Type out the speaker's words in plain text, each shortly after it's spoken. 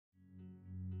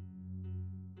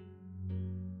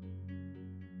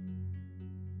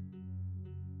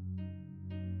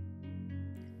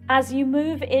As you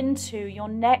move into your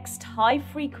next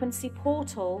high-frequency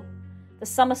portal, the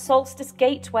Summer Solstice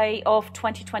Gateway of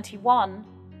 2021,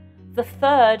 the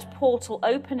third portal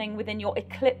opening within your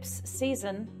eclipse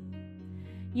season,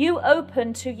 you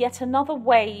open to yet another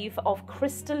wave of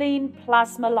crystalline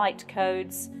plasma light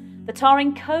codes that are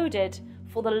encoded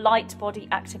for the light body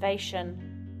activation.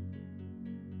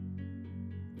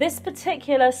 This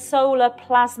particular solar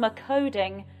plasma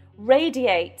coding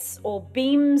radiates or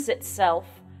beams itself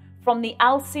from the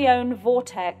Alcyone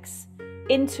vortex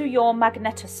into your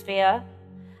magnetosphere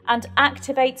and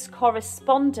activates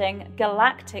corresponding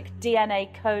galactic DNA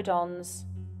codons.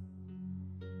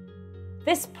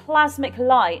 This plasmic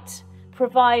light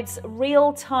provides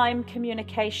real-time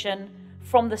communication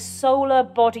from the solar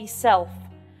body self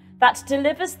that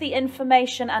delivers the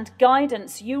information and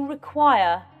guidance you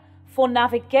require for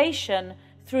navigation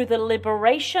through the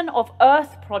Liberation of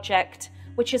Earth project,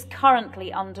 which is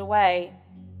currently underway.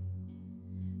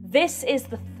 This is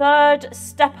the third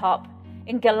step up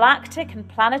in galactic and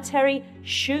planetary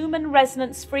Schumann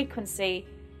resonance frequency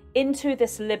into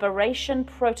this liberation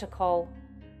protocol.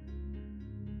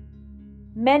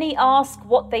 Many ask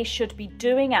what they should be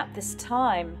doing at this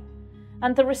time,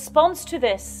 and the response to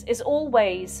this is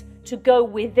always to go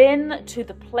within to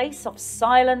the place of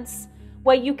silence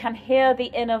where you can hear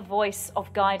the inner voice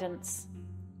of guidance.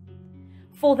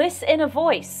 For this inner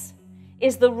voice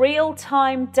is the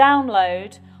real-time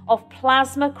download of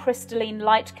plasma crystalline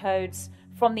light codes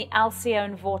from the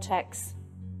Alcyone vortex.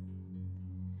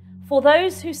 For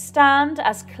those who stand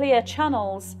as clear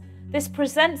channels, this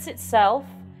presents itself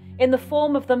in the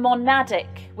form of the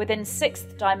monadic within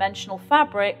sixth dimensional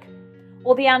fabric,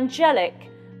 or the angelic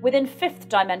within fifth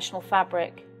dimensional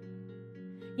fabric.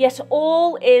 Yet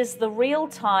all is the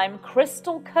real-time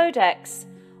crystal codex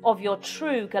of your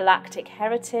true galactic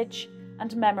heritage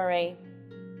and memory.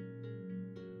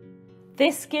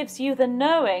 This gives you the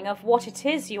knowing of what it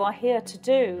is you are here to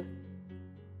do.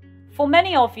 For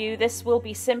many of you, this will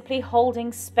be simply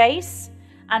holding space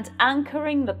and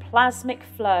anchoring the plasmic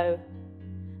flow.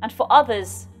 And for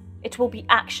others, it will be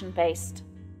action-based.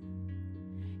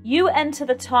 You enter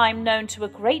the time known to a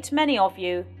great many of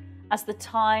you as the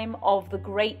time of the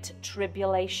Great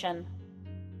Tribulation.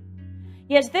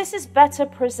 Yet this is better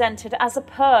presented as a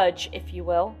purge, if you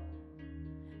will.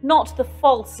 Not the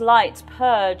false light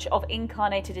purge of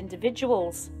incarnated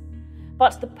individuals,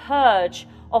 but the purge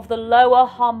of the lower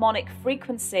harmonic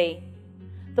frequency,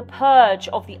 the purge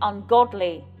of the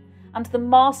ungodly, and the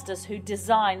masters who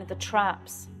design the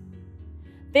traps.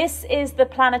 This is the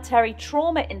planetary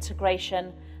trauma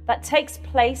integration that takes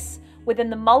place within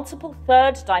the multiple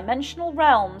third-dimensional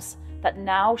realms that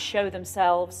now show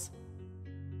themselves.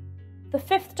 The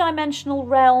fifth-dimensional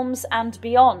realms and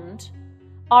beyond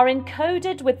are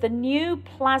encoded with the new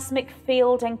plasmic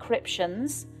field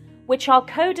encryptions, which are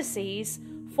codices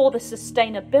for the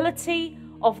sustainability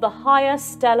of the higher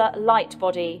stellar light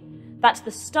body that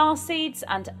the starseeds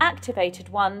and activated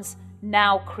ones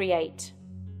now create.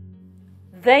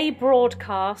 They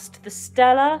broadcast the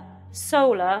stellar,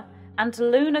 solar, and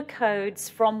lunar codes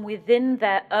from within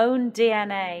their own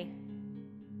DNA.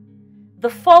 The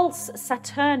false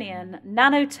Saturnian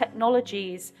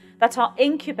nanotechnologies that are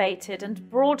incubated and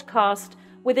broadcast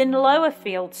within lower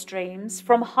field streams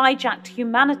from hijacked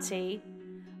humanity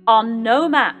are no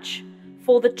match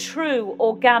for the true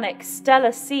organic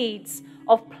stellar seeds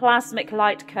of plasmic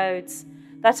light codes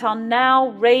that are now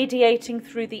radiating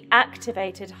through the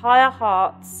activated higher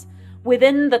hearts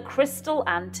within the crystal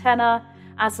antenna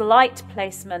as light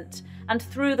placement and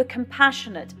through the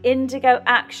compassionate indigo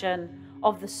action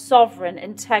of the sovereign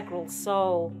integral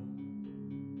soul.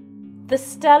 The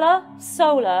stellar,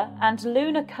 solar, and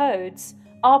lunar codes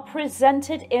are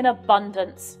presented in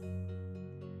abundance.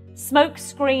 Smoke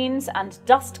screens and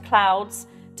dust clouds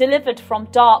delivered from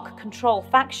dark control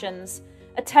factions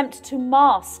attempt to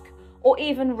mask or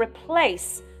even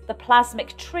replace the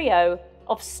plasmic trio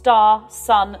of star,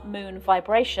 sun, moon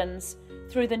vibrations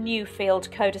through the new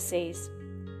field codices.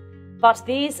 But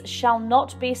these shall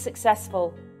not be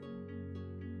successful.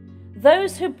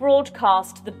 Those who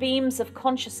broadcast the beams of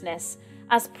consciousness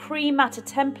as pre-matter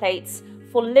templates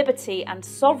for liberty and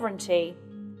sovereignty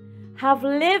have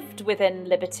lived within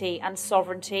liberty and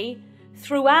sovereignty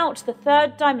throughout the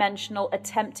third-dimensional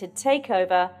attempted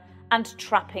takeover and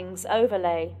trappings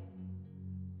overlay.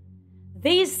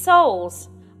 These souls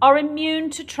are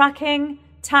immune to tracking,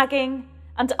 tagging,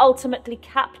 and ultimately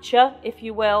capture, if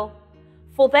you will,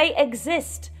 for they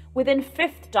exist within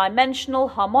fifth-dimensional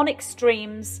harmonic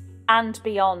streams and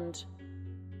beyond.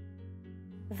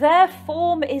 Their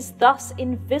form is thus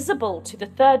invisible to the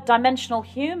third-dimensional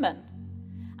human,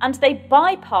 and they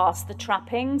bypass the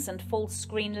trappings and full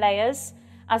screen layers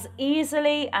as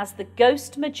easily as the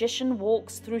ghost magician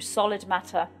walks through solid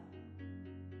matter.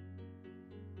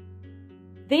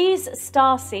 These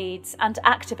starseeds and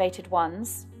activated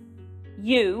ones,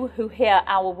 you who hear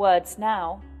our words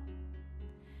now,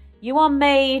 you are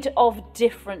made of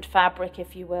different fabric,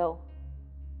 if you will.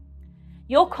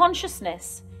 Your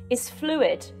consciousness is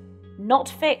fluid, not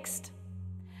fixed,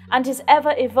 and is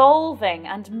ever evolving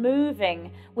and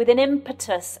moving with an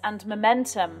impetus and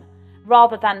momentum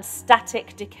rather than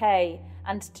static decay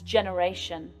and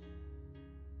degeneration.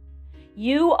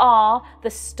 You are the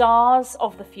stars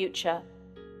of the future,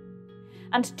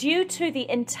 and due to the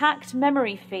intact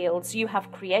memory fields you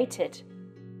have created,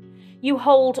 you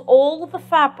hold all the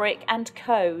fabric and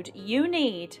code you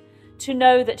need to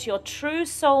know that your true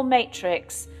soul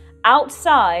matrix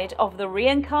outside of the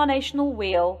reincarnational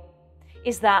wheel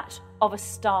is that of a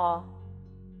star.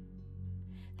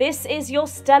 This is your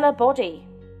stellar body,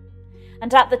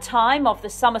 and at the time of the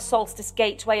summer solstice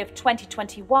gateway of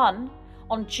 2021,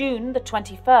 on June the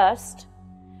 21st,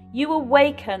 you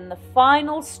awaken the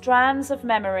final strands of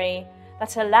memory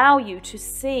that allow you to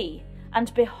see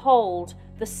and behold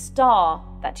the star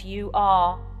that you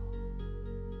are.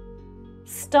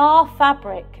 Star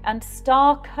fabric and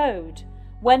star code,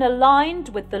 when aligned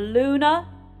with the lunar,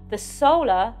 the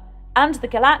solar, and the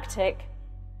galactic,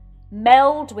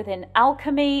 meld within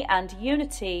alchemy and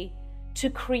unity to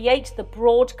create the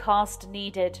broadcast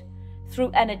needed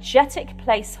through energetic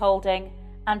placeholding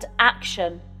and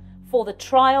action for the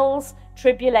trials,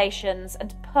 tribulations,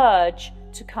 and purge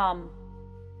to come.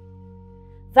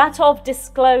 That of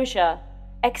disclosure,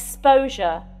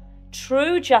 exposure,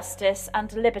 true justice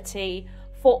and liberty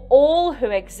for all who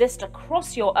exist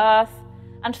across your earth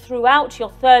and throughout your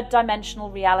third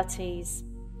dimensional realities.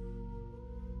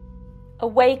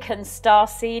 Awaken,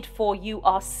 Starseed, for you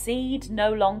are seed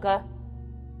no longer.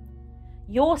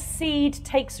 Your seed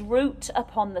takes root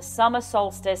upon the summer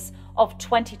solstice of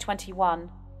 2021,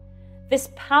 this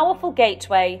powerful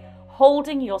gateway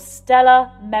holding your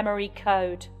stellar memory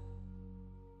code.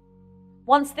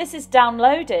 Once this is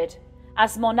downloaded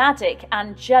as monadic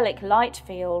angelic light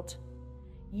field,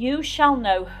 you shall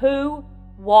know who,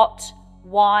 what,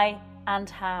 why, and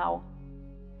how.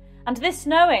 And this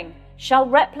knowing shall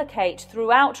replicate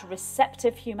throughout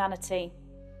receptive humanity.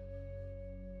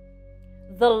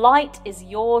 The light is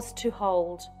yours to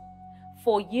hold,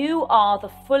 for you are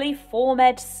the fully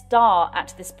formed star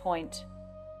at this point,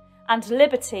 and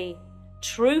liberty,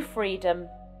 true freedom,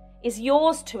 is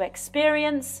yours to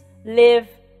experience, live,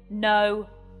 know,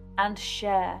 and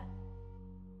share.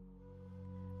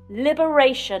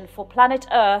 Liberation for planet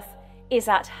Earth is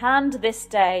at hand this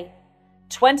day,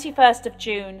 21st of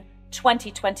June,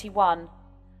 2021,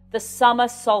 the summer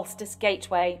solstice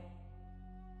gateway.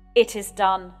 It is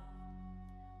done.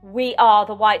 We are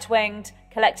the white-winged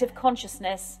collective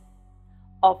consciousness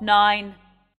of 9.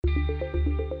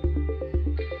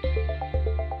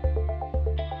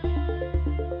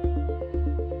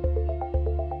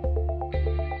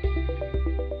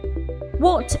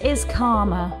 What is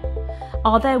karma?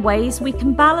 Are there ways we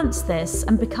can balance this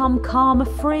and become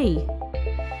karma-free?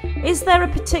 Is there a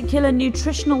particular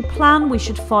nutritional plan we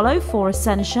should follow for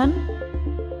ascension?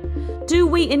 Do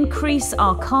we increase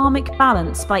our karmic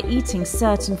balance by eating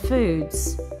certain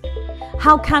foods?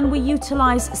 How can we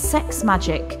utilize sex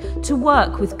magic to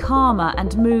work with karma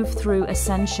and move through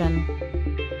ascension?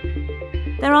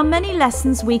 There are many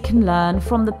lessons we can learn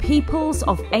from the peoples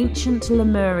of ancient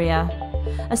Lemuria,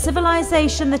 a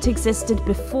civilization that existed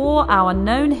before our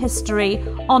known history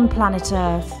on planet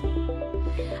Earth.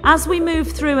 As we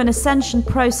move through an ascension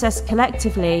process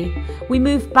collectively, we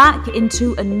move back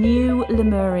into a new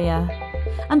Lemuria,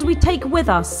 and we take with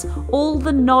us all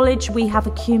the knowledge we have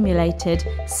accumulated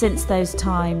since those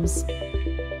times.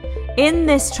 In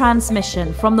this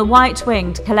transmission from the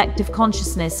white-winged collective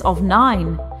consciousness of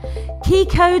 9, key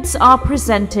codes are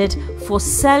presented for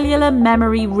cellular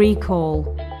memory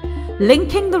recall,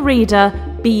 linking the reader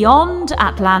beyond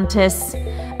Atlantis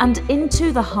and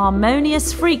into the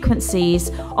harmonious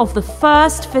frequencies of the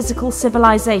first physical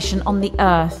civilization on the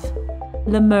Earth,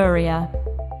 Lemuria.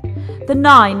 The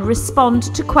 9 respond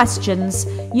to questions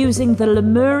using the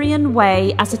Lemurian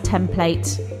way as a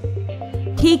template.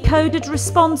 Key-coded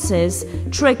responses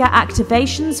trigger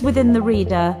activations within the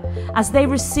reader as they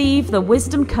receive the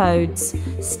wisdom codes,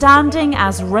 standing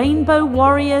as rainbow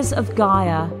warriors of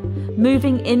Gaia,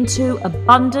 moving into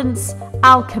abundance,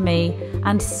 alchemy,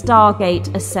 and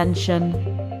Stargate ascension.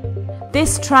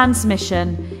 This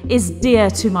transmission is dear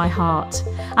to my heart,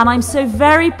 and I'm so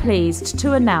very pleased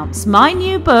to announce my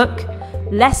new book,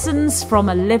 Lessons from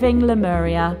a Living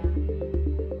Lemuria.